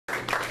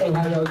Hey,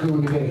 how y'all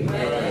doing today?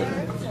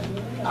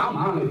 I'm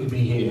honored to be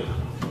here.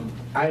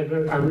 I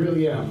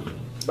really am.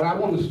 But I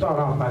want to start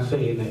off by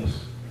saying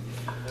this.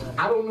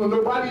 I don't know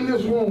nobody in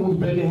this room who's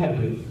been to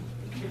heaven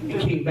and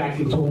came back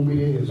and told me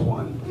there is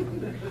one.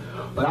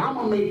 But I'm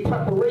going to make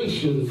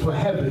preparations for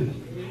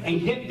heaven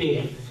and get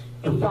there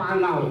and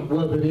find out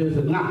whether it is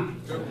or not.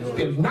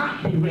 If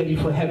not, be ready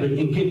for heaven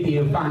and get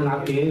there and find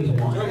out there is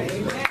one.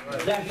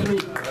 That's me.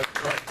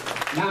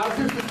 Now,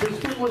 this is a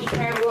distinguished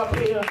panel up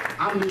here.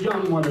 I'm the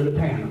young one of the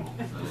panel.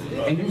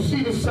 And you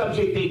see the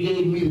subject they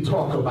gave me to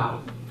talk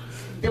about.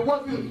 It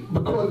wasn't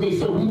because they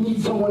said we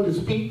need someone to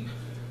speak.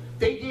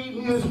 They gave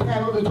me this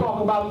panel to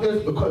talk about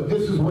this because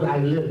this is what I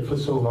lived for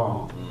so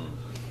long.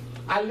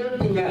 I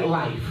lived in that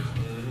life.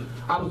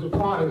 I was a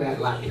part of that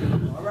life.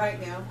 All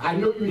right now. I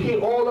know you hear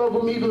all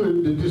over me,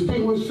 the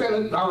distinguished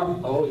senator.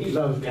 Oh, he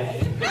loves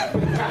that.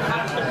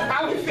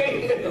 I was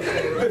saying,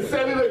 the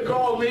senator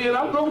called me, and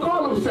I'm going to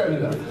call him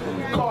senator.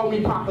 Called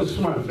me Poppa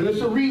Smurf. And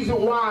it's the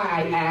reason why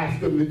I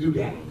asked him to do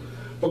that.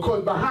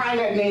 Because behind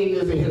that name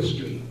there's a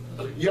history.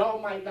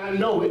 Y'all might not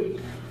know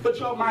it, but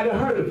y'all might have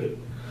heard of it.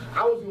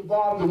 I was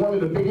involved in one of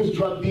the biggest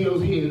drug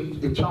deals here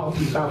in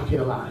Charleston, South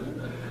Carolina.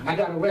 I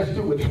got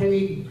arrested with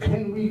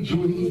Henry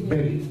Judy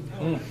Bennett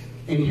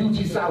in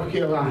Hughes, South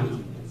Carolina.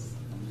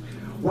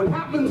 What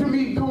happened to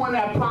me during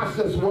that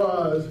process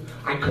was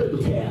I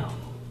couldn't tell.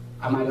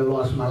 I might have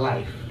lost my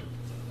life.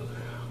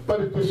 But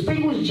a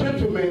distinguished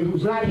gentleman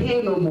who's not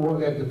here no more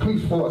that the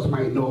police force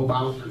might know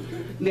about,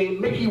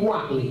 named Mickey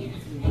Watley.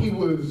 He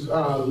was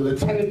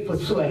lieutenant for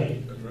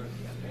SLED.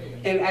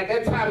 And at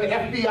that time, the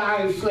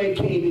FBI and SLED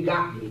came and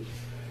got me.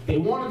 They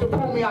wanted to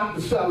pull me out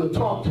the cell and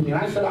talk to me.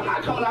 And I said, I'm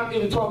not coming out there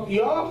to talk to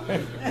y'all.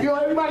 You know,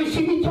 everybody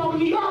see me talking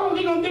to y'all,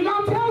 they're going to think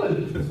I'm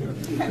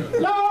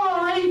telling. No,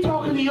 I ain't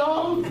talking to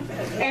y'all.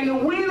 And the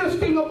weirdest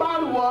thing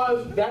about it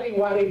was, that ain't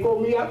why they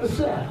pulled me out the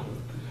cell.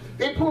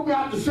 They pulled me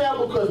out the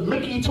cell because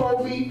Mickey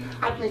told me,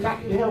 I think I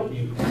can help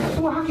you. I said,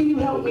 well, how can you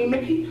help me,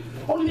 Mickey?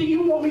 Only thing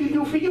you want me to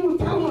do for you is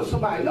tell on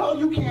somebody. No,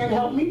 you can't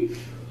help me.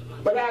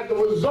 But as a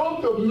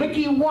result of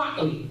Mickey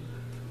Watley,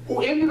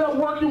 who ended up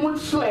working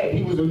with SLED,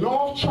 he was in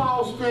North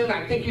Charleston,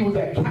 I think he was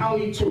at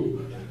County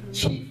 2,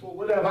 chief or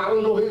whatever, I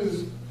don't know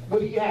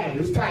what he had,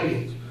 his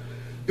titles.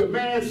 The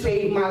man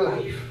saved my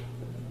life.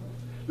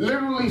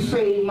 Literally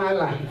saved my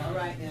life. All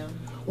right now.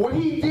 What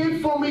he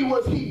did for me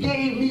was he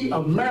gave me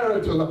a mirror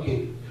to look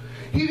in.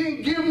 He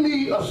didn't give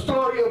me a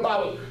story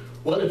about,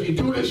 well, if you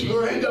do this, you're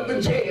going to end up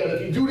in jail.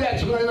 If you do that,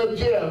 you're going to end up in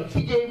jail.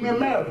 He gave me a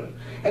mirror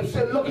and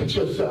said, look at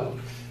yourself.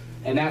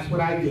 And that's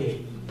what I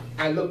did.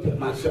 I looked at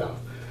myself.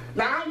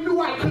 Now, I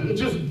knew I couldn't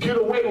just get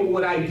away with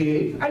what I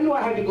did. I knew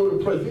I had to go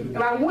to prison,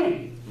 and I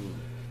went.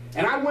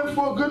 And I went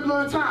for a good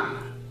little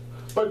time.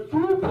 But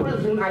through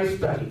prison, I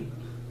studied.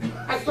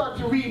 I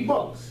started to read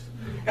books.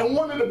 And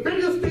one of the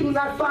biggest things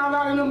I found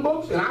out in them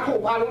books, and I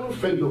hope I don't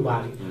offend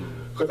nobody,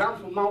 because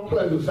I'm from Mount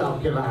Pleasant,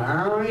 South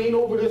Carolina. I ain't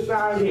over this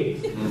side here.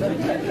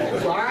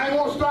 So I ain't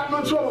gonna start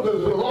no trouble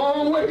because it's a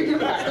long way to get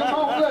back to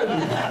Mount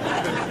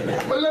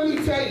Pleasant. But let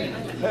me tell you,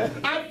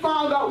 I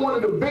found out one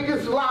of the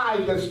biggest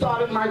lies that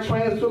started my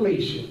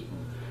transformation.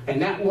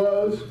 And that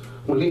was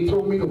when they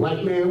told me the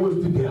white man was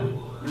the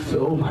devil. I said,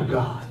 oh my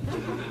God.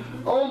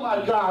 Oh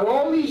my God.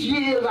 All these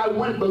years I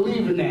went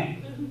believing that.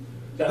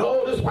 That,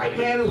 oh, this white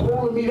man is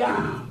holding me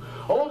down.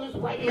 Oh, this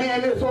white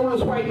man this, oh,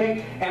 this white man.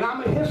 And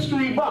I'm a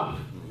history buff.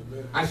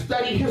 I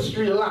study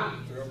history a lot.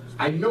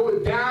 I know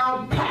it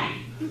down pat.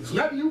 There's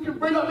nothing you can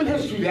bring up in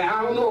history that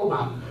I don't know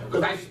about.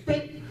 Because I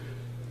spent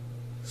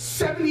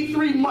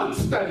 73 months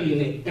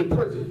studying it in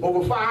prison,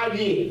 over 5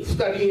 years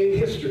studying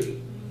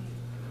history.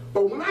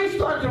 But when I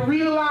started to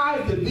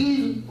realize that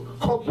these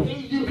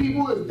Caucasian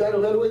people, is that a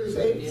better way to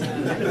say it?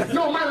 Yeah.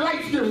 No, my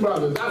light-skinned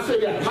brothers, I'll say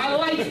that. My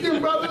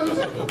light-skinned brothers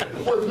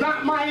was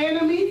not my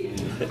enemy.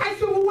 I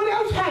said, well, what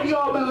else have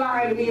y'all been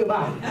lying to me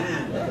about?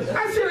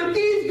 I said, if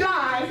these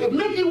guys, if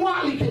Mickey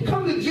Watley can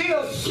come to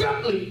jail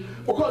simply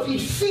because he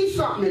sees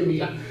something in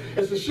me,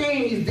 it's a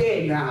shame he's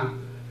dead now,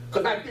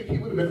 because I think he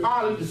would have been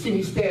honored to see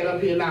me stand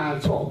up here now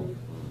and talk.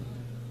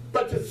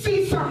 But to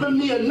see something in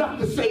me enough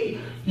to say,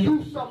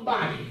 you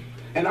somebody,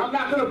 and I'm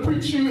not going to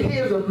preach to you,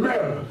 here's a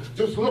mirror,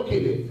 just look at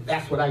it.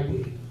 That's what I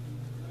did.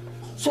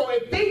 So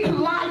if they could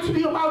lie to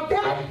me about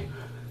that,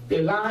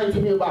 they're lying to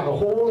me about a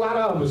whole lot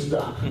of other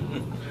stuff.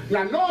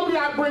 Now, normally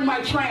I bring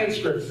my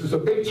transcripts. It's a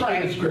big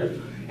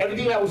transcript.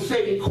 Everything that was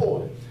said in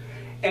court.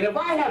 And if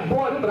I had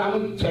brought it, but I'm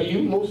going to tell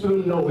you, most of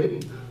them know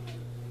it,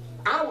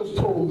 I was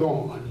told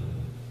on.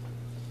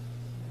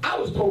 I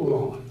was told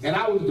on. And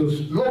I was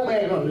the low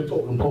man on the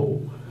totem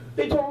pole.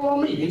 They told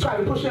on me. They tried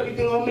to push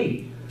everything on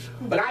me.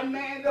 But I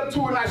manned up to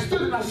it and I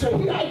stood and I said,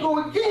 here I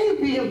go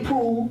again being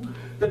proved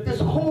that this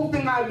whole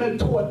thing I've been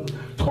told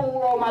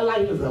all my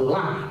life is a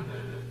lie.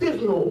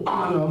 There's no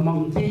honor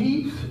among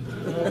thieves.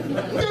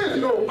 There's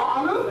no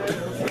honor.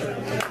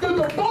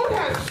 The boat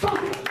has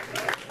sunk.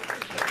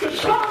 The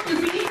shark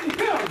is eating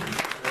him.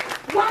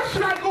 Why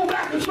should I go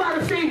back and try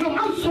to save him?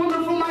 I'm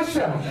swimming for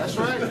myself. That's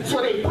right.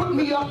 So they put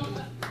me up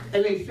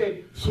and they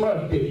said,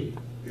 Smurf did it.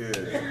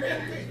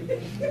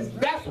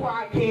 That's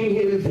why I came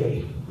here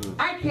today.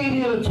 I came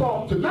here to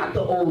talk to not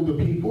the older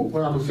people,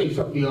 but I'm going to say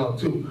something to y'all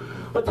too,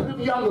 but to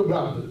the younger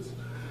brothers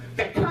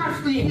that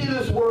constantly hear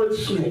this word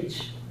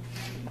snitch.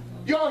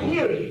 Y'all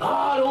hear it.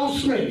 Oh, don't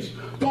snitch.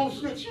 Don't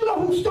snitch. You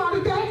know who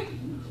started that?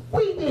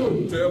 We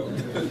did.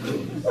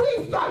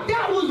 We thought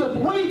that was a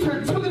way to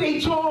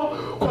intimidate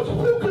y'all, because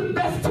who could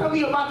best tell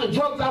me about the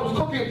drugs I was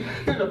cooking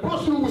than the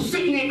person who was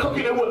sitting there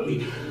cooking it with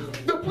me?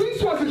 The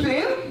police wasn't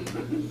there.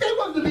 They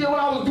wasn't there when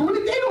I was doing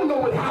it. They don't know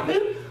what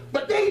happened,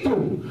 but they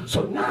do.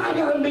 So now I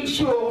gotta make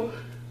sure,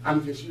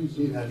 I'm just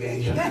using that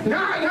again.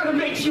 Now I gotta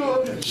make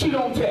sure she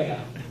don't tell.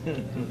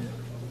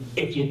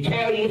 If you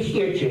tell, you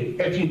snitching.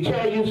 If you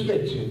tell, you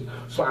snitching.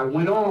 So I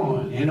went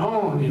on and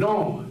on and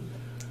on.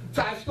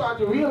 So I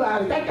started to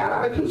realize that got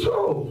out of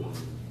control.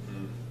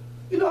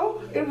 You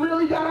know, it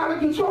really got out of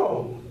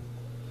control.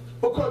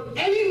 Because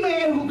any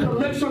man who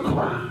commits a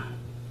crime,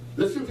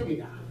 listen to me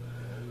now,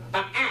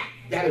 an act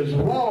that is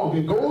wrong,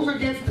 it goes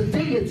against the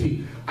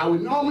dignity. I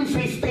would normally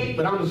say state,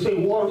 but I'm going to say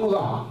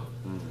Wadmalaw.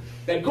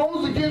 That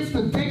goes against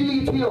the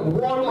dignity of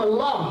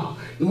Wadmalaw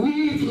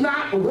needs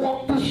not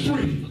walk the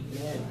street.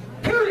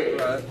 Period.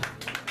 Right.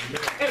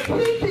 If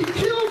he can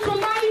kill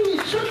somebody, he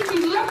shouldn't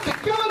be left to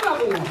kill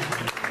another one.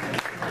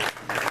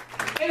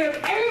 And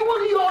if any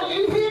one of y'all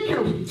in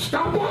here can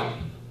stop that,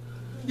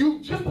 you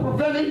just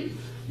prevented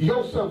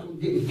yourself from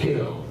getting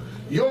killed,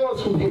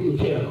 yours from getting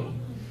killed.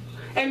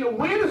 And the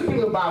weirdest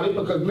thing about it,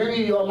 because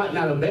many of y'all might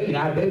not have been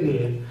there, I've been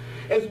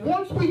there, is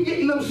once we get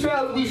in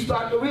themselves, we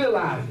start to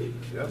realize it.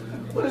 Yep.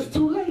 But it's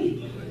too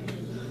late.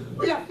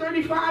 We got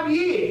 35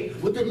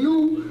 years with the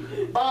new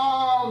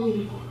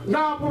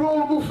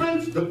non-parolable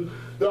offense, the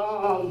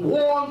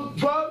war on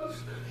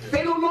drugs.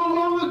 They don't no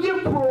longer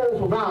give parole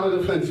for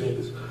violent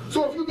offenses.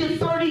 So if you get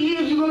 30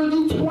 years, you're going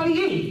to do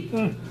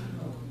 28.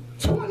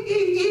 28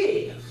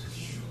 years.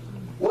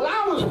 Well,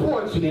 I was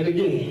fortunate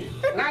again.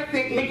 And I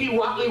think Mickey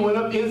Watley went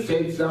up there and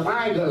said something.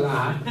 I ain't gonna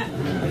lie.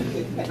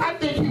 I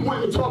think he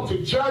went and talked to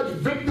Judge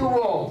Victor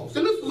Rawls.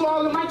 And this is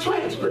all in my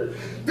transcript.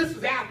 This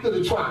is after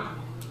the trial.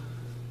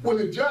 When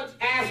the judge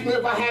asked me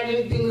if I had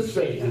anything to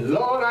say, and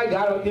Lord, I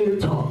got up there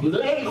and talked. My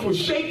legs were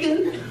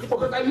shaking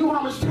because I knew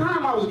how much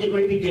time I was getting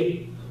ready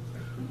to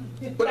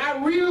get. But I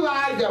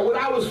realized that what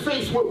I was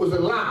faced with was a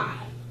lie.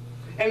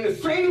 And the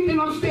same thing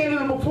I'm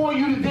standing before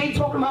you today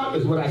talking about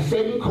is what I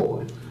said in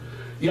court.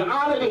 Your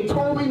Honor, they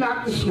told me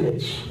not to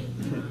snitch.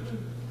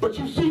 But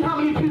you see how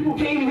many people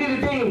came here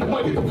today and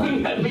pointed the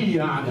finger at me,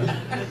 Your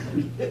Honor.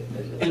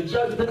 And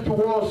Judge Victor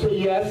Wall said,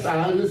 yes, I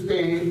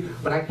understand,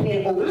 but I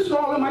can't over. This is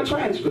all in my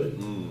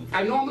transcript.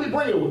 I normally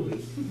bring it with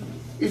me.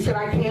 He said,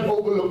 I can't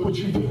overlook what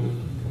you did.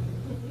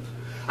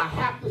 I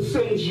have to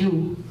send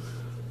you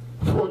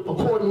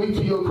accordingly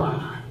to your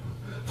crime.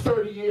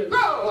 30 years.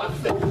 No, I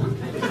said,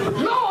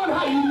 Lord,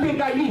 how you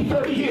think I need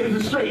 30 years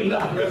to straighten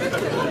up?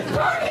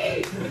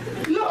 30?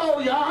 No,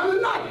 Your Honor,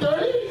 not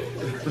 30.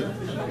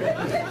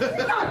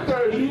 Not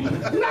 30.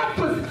 Not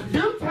for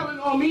them telling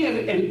on me,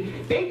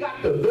 and they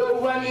got the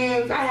bill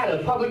run-ins. I had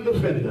a public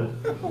defender.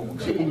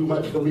 She didn't do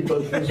much for me,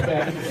 but it's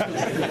bad.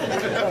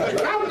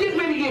 But I was getting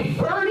ready to get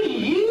 30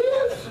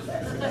 years,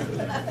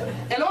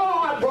 and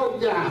all I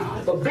broke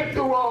down. But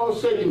Victor Rawls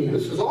said to me,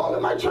 this is all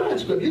in my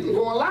transcript. You can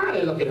go online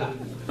and look it up.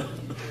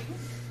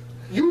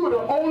 You were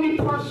the only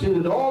person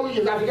in all the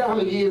years, I forgot how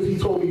many years he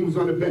told me he was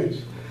on the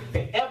bench,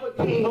 that ever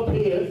came up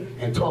here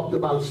and talked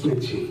about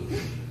snitching.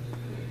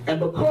 And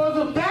because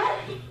of that,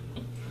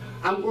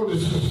 I'm going to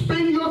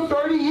suspend your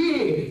 30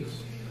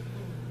 years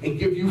and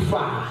give you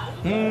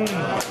 5. And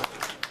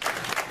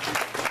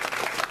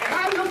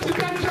I looked at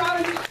that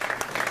judge,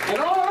 and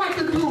all I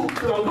could do,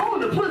 because I'm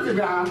going to prison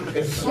now,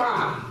 is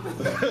smile.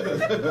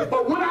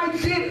 But what I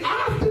did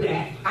after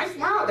that, I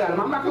smiled at him,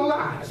 I'm not going to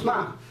lie, I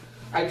smiled.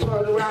 I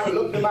turned around and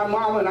looked at my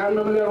mama, and I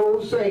remember that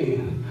old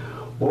saying,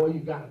 boy,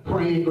 you got a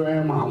praying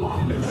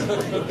grandmama.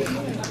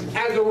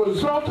 As a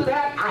result of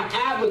that, I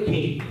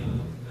advocate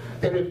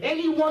that if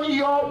any one of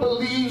y'all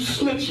believes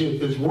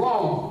snitching is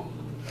wrong,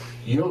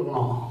 you're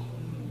wrong.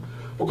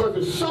 Because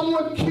if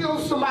someone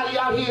kills somebody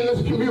out here in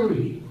this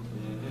community,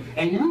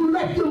 and you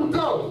let them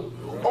go,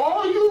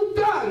 all you've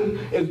done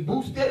is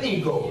boost their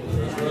ego.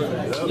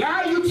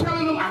 Now you're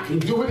telling them, I can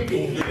do it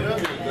again.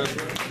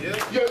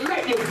 You're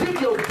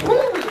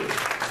proving it.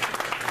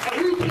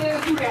 And we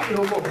can't do that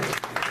no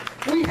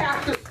more. We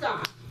have to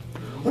stop.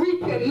 We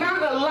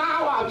cannot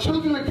allow our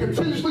children to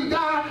continuously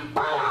die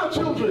by our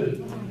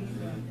children.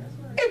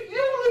 If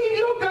you leave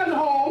your gun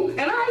home,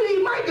 and I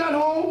leave my gun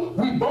home,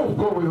 we both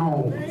going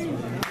home.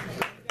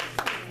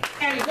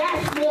 And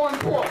that's more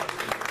important.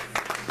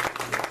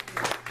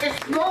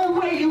 There's no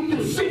way you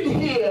can sit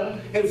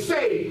here and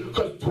say,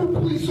 because 2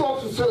 police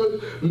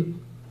officers,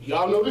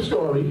 y'all know the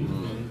story,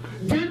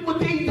 did what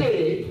they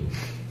did,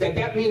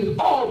 that means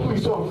all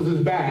police officers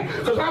is bad.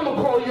 Because I'm going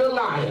to call you a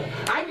liar.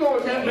 I know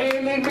that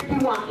man named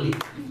Mickey Watley.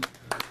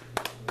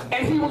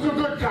 And he was a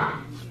good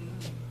cop.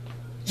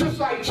 Just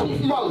like Chief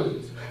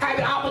Mullins. had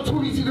the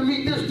opportunity to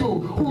meet this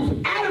dude who's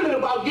adamant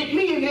about getting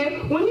me in there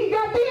when he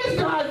got these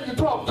guys to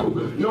talk to.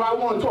 No, I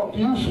want to talk to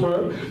you,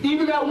 Smurf.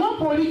 Even at one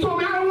point, he told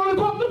me I don't want to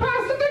talk to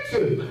Pastor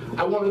Dixon.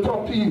 I want to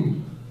talk to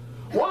you.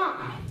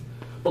 Why?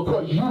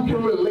 Because you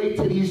can relate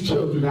to these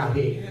children out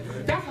here.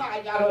 That's how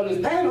I got on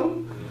this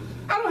panel.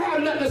 I don't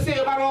have nothing to say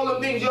about all the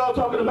things y'all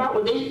talking about,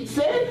 what they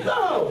said.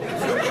 No.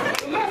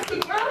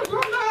 Domestic violence,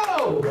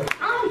 no.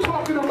 I'm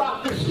talking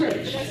about the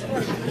snitch.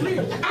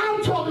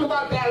 I'm talking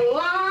about that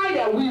lie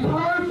that we've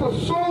heard for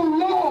so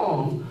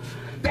long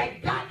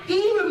that got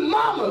even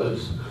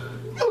mamas.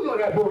 You know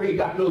that boy ain't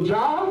got no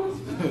job.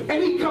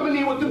 And he coming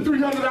in with them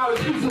 $300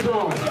 pieces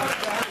on.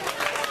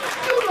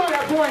 You know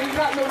that boy ain't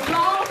got no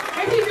job.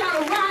 And he got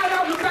to ride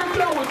out the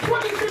backyard with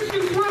 26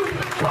 inch rims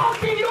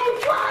parking your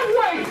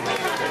driveway.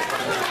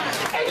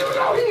 And you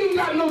know he ain't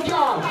got no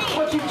job.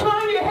 But you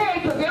turn your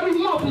head because every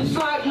month he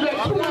slides you that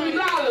 $200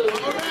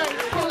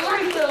 for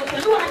light bills.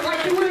 And you act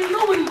like you didn't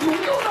know what he's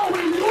doing. You know what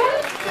he's doing.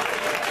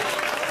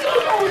 You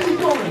know what he's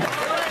doing.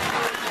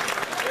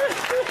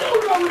 You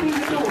know what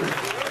he's doing.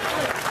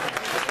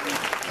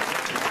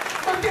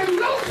 But there's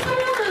no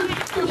sooner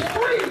the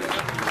street.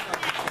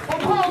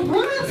 Because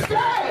what it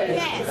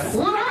said,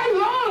 what I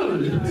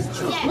learned,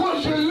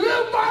 was you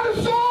live by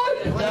the sword.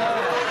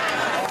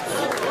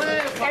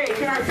 Hey,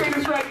 can I say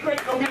this right quick?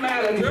 Don't get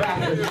mad at me,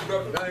 Pastor.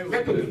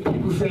 Let the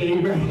people say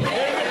amen.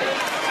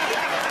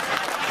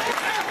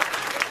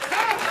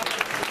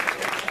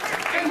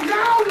 And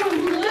now when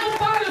he lived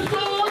by the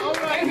sword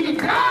and he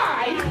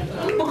died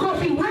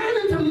because he ran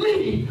into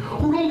me,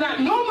 who don't got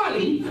no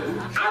money,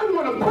 I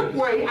want a quick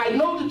way. I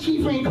know the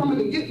chief ain't coming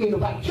to get me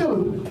if I kill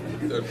him.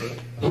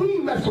 He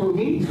ain't messing with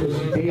me. He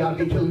says, they out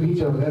there killing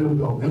each other. Let him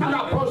go. And I'm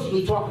not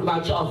personally talking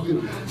about y'all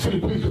city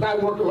police because I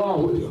work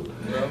along with them.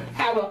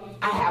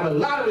 I have a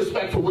lot of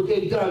respect for what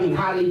they've done and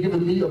how they've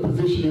given me a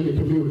position in the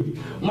community.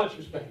 Much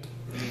respect.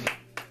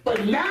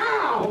 But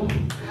now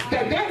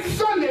that that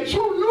son that you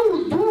knew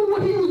was doing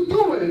what he was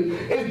doing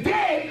is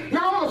dead,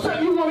 now all of a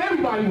sudden you want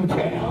everybody to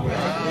tell.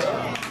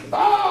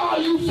 Oh,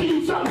 you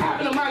seen something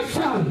happen to my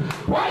son.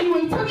 Why you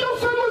ain't tell your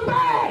son was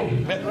bad?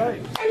 And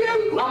then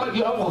I'm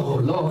like, oh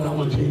Lord, I'm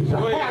gonna change that.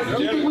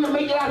 Pastor, you think we'll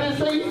make it out here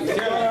safe?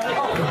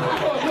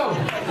 Oh no.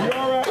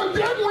 But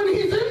then when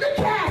he's in the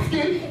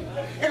casket,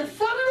 in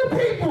front of the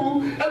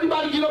people,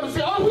 everybody get up and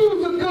say, oh, he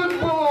was a good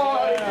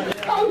boy.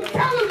 Oh,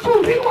 tell the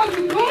truth, he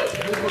wasn't good.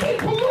 He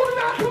polluted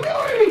our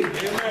community.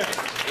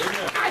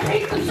 I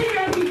hate to see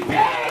that he's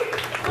dead,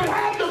 but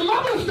had the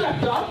mother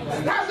stepped up,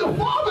 had the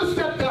father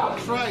stepped up,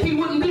 he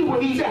wouldn't be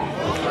where he's at.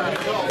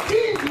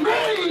 He's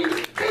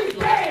made his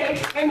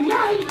bed, and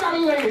now he's got to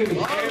lay in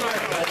it.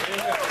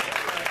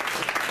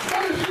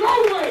 There's no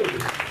way.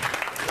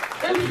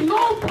 There's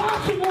no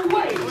possible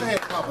way. Go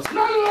ahead, Papa.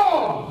 None at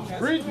all.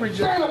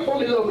 Stand up for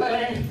me, little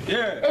man.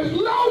 Yeah. There's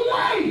no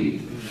way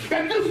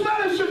that this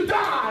man should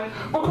die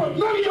because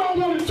none of y'all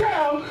want to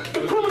tell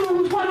the criminal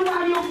who's running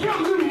around your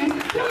community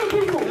killing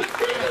people. He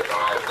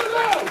deserves to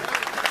live.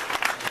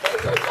 He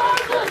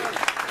deserves it.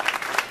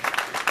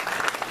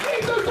 He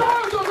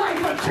deserves a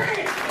life, a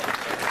chance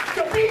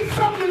to be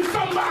something,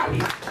 somebody.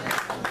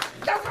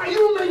 That's how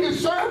you make it,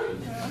 sir.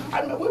 I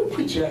know where the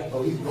preacher at.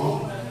 Oh, he's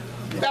gone.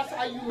 That's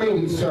how you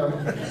made it,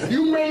 sir.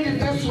 You made it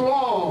this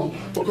long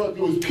because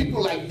there was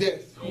people like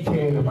this who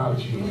cared about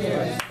you.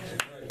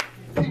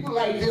 People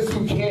like this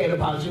who cared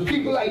about you.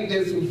 People like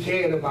this who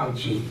cared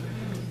about you.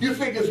 You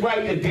think it's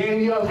right that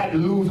Danielle had to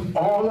lose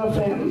all her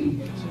family?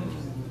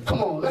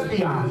 Come on, let's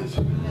be honest.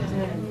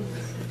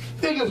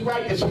 Think it's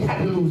right that she had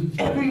to lose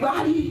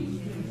everybody?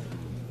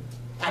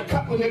 I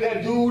coupled with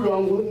that dude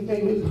on, what his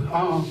name is?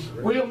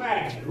 Real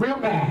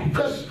Mad.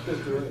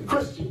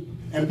 Christian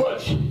and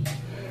Butch.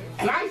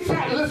 And I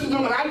sat and listened to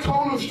him and I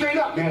told him straight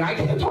up, man, I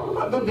can't talk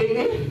about them,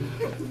 baby.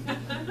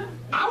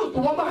 I was the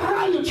one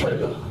behind the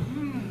trigger.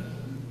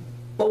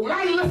 But when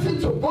I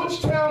listened to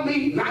Butch tell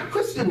me, not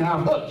Christian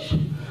now, Butch,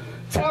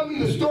 tell me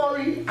the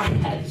story, I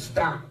had to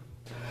stop.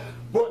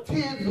 Brought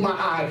tears in my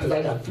eyes because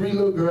I got 3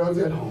 little girls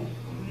at home.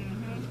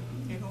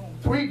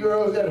 3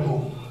 girls at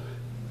home.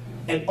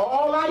 And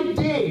all I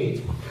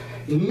did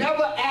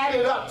never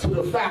added up to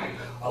the fact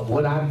of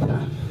what I've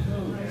done.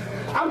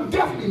 I'm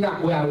definitely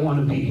not where I want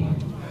to be.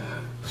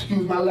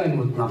 Excuse my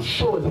language, but I'm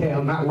sure as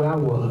hell not where I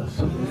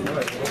was.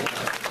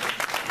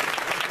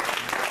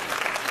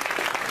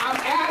 I'm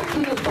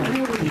asking the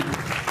community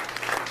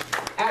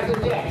as a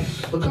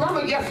guest, because I'm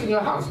a guest in your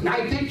house, and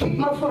I did kick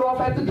my foot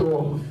off at the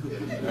door,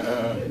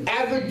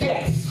 as a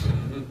guest,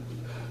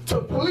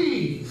 to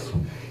please,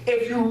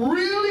 if you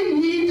really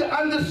need to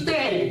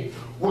understand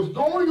what's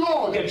going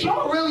on that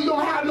y'all really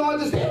don't have no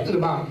understanding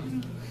about.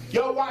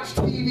 Y'all watch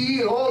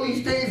TV and all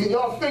these things and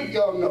y'all think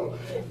y'all know.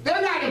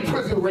 They're not in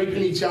prison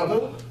raping each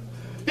other.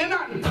 They're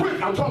not in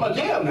prison. I'm talking about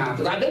jail now,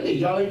 because I've been there.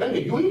 Y'all ain't been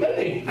there. You ain't been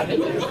there. I've been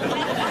there.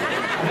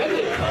 I've been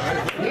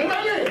there. You ain't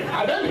been there.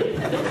 I've been there.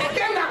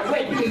 They're not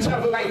raping each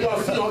other like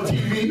y'all see on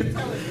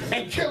TV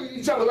and killing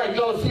each other like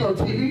y'all see on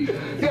TV.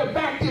 They're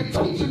back there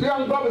teaching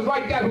young brothers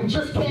like that who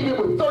just came in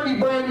with 30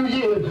 brand new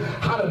years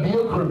how to be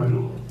a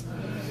criminal.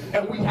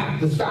 And we have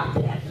to stop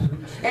that.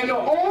 And the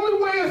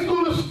only way it's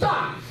going to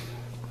stop,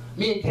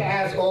 me and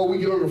Cass, we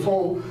get on the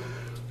phone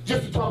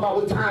just to talk about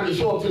what time to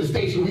show up to the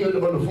station. We end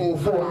up on the phone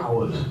 4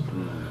 hours.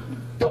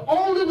 The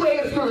only way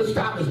it's going to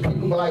stop is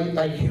people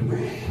like you,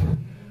 man.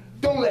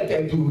 Don't let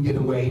that dude get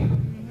away.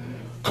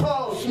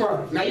 Call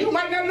Smurf. Now, you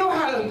might not know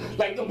how to,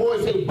 like the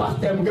boys say, bust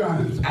them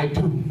guns. I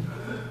do.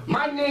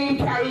 My name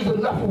carries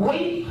enough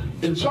weight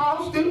in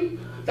Charleston.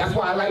 That's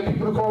why I like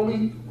people to call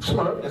me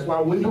Smurf. That's why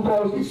Windu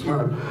calls me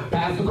Smurf.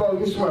 Pastor calls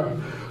me Smurf.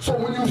 So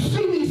when you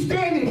see me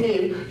standing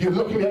here, you're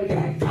looking at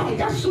that. Dang,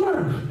 that's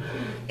Smurf.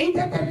 Ain't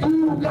that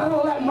dude who got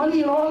all that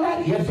money and all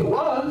that? Yes, it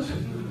was.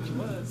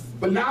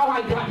 But now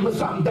I got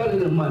something better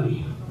than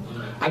money.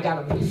 I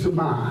got a peace of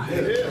mind. I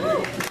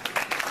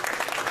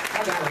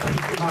got a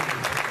peace of mind.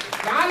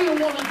 Now, I didn't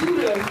want to do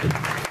this,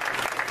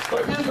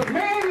 but there's a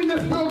man in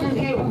this building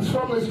here who's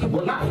from this,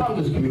 well, not from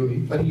this community,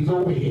 but he's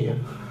over here.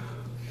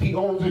 He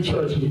owns a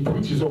church and he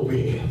preaches over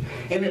here.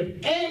 And if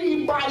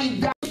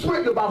anybody does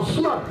sweat about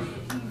Smurf,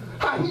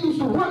 how he used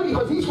to run me,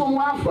 because he's from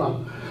where I'm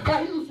from,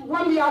 how he used to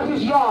run me out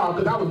his yard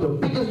because I was the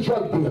biggest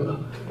drug dealer.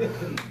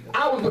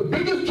 I was the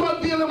biggest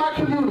drug dealer in my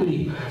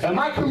community, and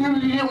my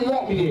community didn't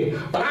want me there.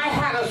 But I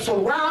had a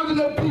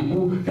surrounding of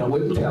people that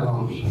wouldn't tell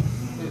on me.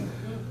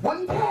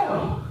 Wouldn't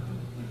tell.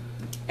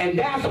 And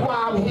that's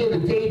why I'm here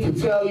today to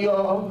tell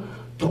y'all,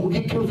 don't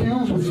get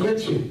confused with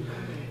snitching.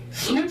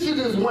 Snitching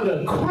is when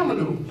a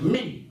criminal,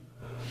 me,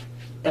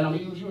 and I'm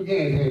going to use you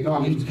again here, no,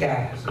 I'm going to use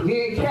Cass.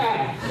 Me and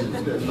Cass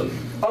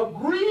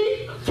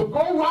agreed to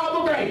go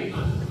rob a bank.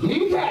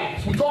 Me and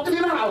Cass, we talking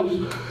in the house.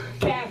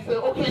 Cass said,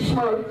 okay,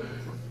 Smurf,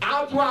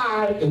 I'll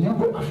drive and you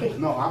go. I said,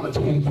 no, I'm going to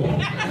change that.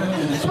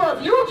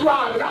 Smurf, you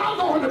drive and I'll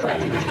go in the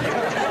bank.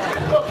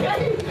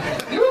 Okay?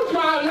 You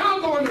drive and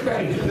I'll go in the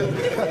bank.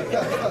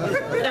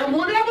 And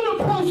whatever the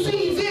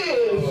proceeds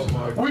is,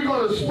 we're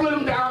going to split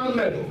them down the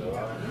middle.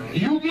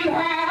 You get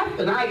half,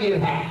 and I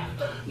get half.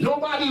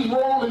 Nobody's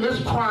role in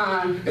this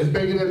crime is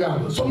bigger than the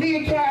other. So me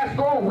and Cass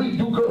go, and we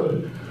do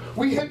good.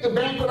 We hit the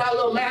bank with our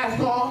little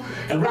mask on,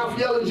 and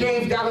Raphael and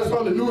James got us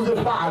on the news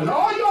at 5. And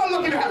all y'all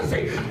looking at us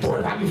say, boy,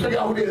 if I can figure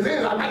out who this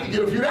is, I might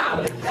get a few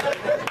dollars.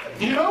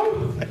 You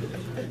know?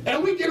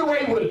 And we get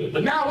away with it.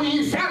 But now we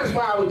ain't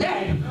satisfied with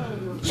that.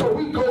 So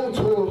we go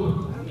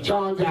to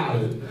John's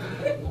Island,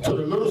 to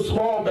the little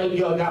small bank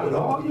y'all got with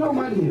all your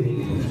money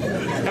in it.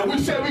 And we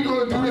said we're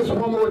going to do this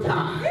one more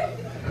time.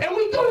 And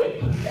we do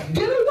it.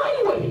 Get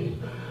away with it.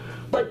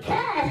 But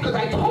Cass, because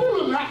I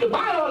told him not to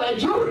buy all that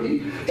jewelry,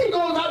 he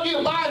goes out there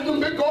and buys them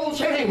big gold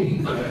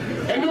chains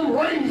and them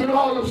rings and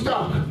all them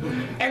stuff.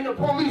 And the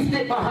police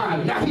get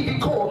behind him. Now he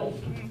get caught.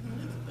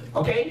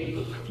 Okay?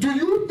 Do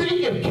you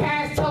think if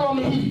Cass telling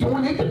me he's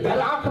doing it to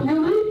better our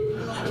community?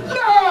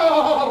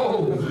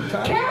 No!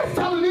 Cass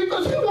telling me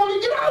because he want to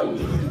get out.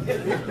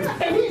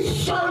 And he's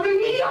serving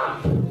me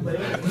up.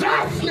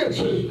 That's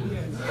snitching.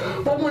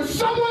 But when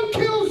someone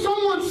kills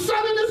someone's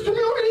son in this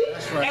community,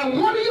 and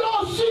one of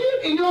y'all see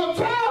it in your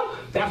town,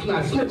 that's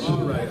not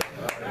snitching.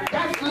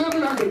 That's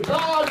living under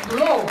God's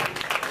law.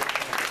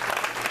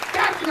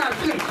 That's not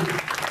snitching.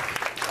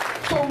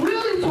 So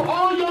really, to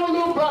all your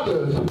little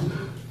brothers,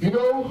 you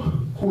know,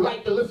 who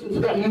like to listen to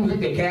that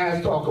music that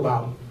Cass talk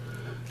about,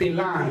 they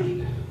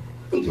lying.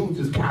 Them dudes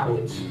is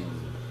cowards.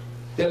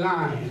 They're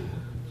lying.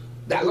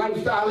 That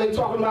lifestyle they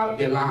talking about,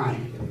 they're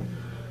lying.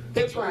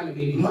 They're trying to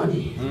make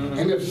money.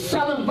 And if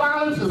selling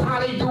violence is how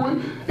they do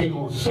it, they're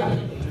going to sell it.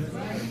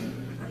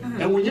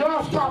 And when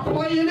y'all start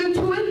playing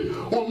into it,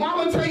 when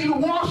mama tell you to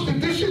wash the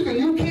dishes and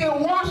you can't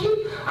wash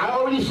it, I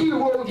already see the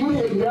road you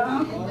heading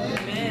down.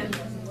 Amen.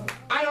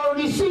 I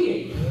already see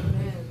it.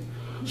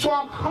 So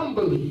I'm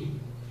humbly,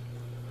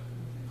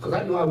 because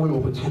I know I went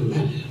over 10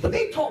 minutes, but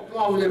they talk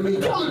longer than me.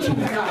 Tell the truth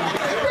now.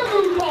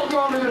 They talk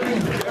longer than me.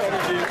 You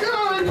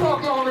know they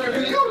talk longer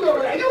than me. You know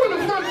that. You in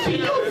the front seat.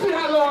 You see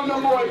how long the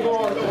boy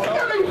going.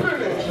 Let me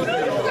finish.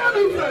 Let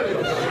me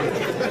finish.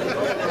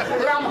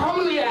 But I'm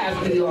humbly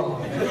asking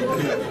y'all.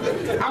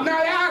 I'm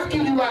not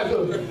asking you as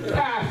a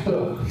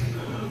pastor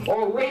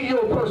or a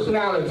radio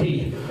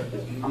personality.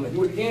 I'm going to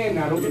do it again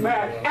now, don't get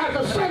mad. As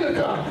a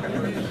senator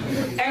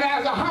and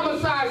as a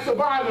homicide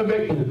survivor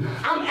victim,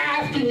 I'm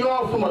asking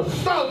y'all from a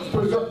thug's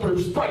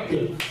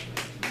perspective.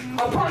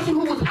 A person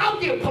who was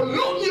out there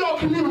polluting your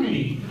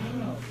community.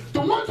 The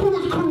ones who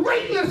was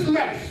creating this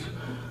mess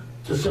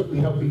to simply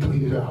help me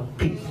clean it up.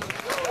 Peace.